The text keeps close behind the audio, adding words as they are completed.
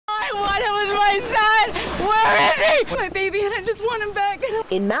I want him as my son. Where is he? My baby, and I just want him back.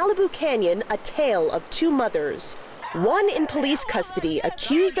 In Malibu Canyon, a tale of two mothers. One in police custody,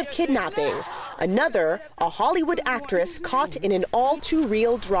 accused of kidnapping. Another, a Hollywood actress caught in an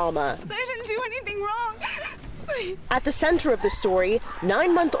all-too-real drama. I didn't do anything wrong. At the center of the story,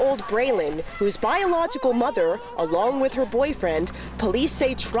 9-month-old Braylon, whose biological mother, along with her boyfriend, police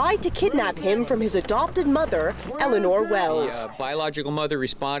say tried to kidnap him from his adopted mother, Eleanor Wells. The biological mother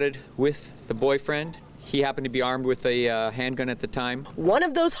responded with the boyfriend. He happened to be armed with a handgun at the time. One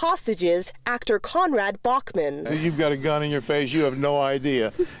of those hostages, actor Conrad Bachman. You've got a gun in your face, you have no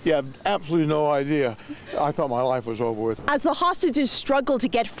idea. You have absolutely no idea. I thought my life was over with. As the hostages struggle to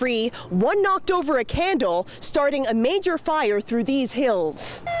get free, one knocked over a candle, starting a major fire through these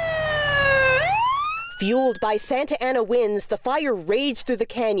hills. Fueled by Santa Ana winds, the fire raged through the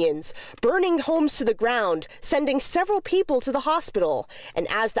canyons, burning homes to the ground, sending several people to the hospital. And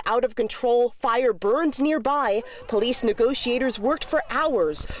as the out-of-control fire burned nearby, police negotiators worked for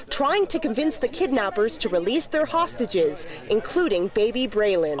hours, trying to convince the kidnappers to release their hostages, including baby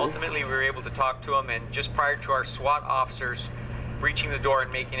Braylon. Ultimately, we were able to talk to him, and just prior to our SWAT officers breaching the door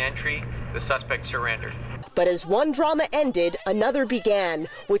and making entry, the suspect surrendered. But as one drama ended, another began,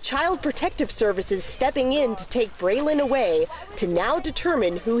 with Child Protective Services stepping in to take Braylon away to now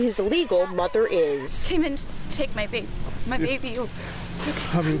determine who his legal mother is. Came in to take my baby. My baby. I'm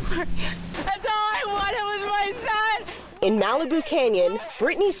sorry. That's all I want. It was my son. In Malibu Canyon,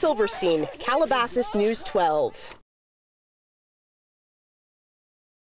 Brittany Silverstein, Calabasas News 12.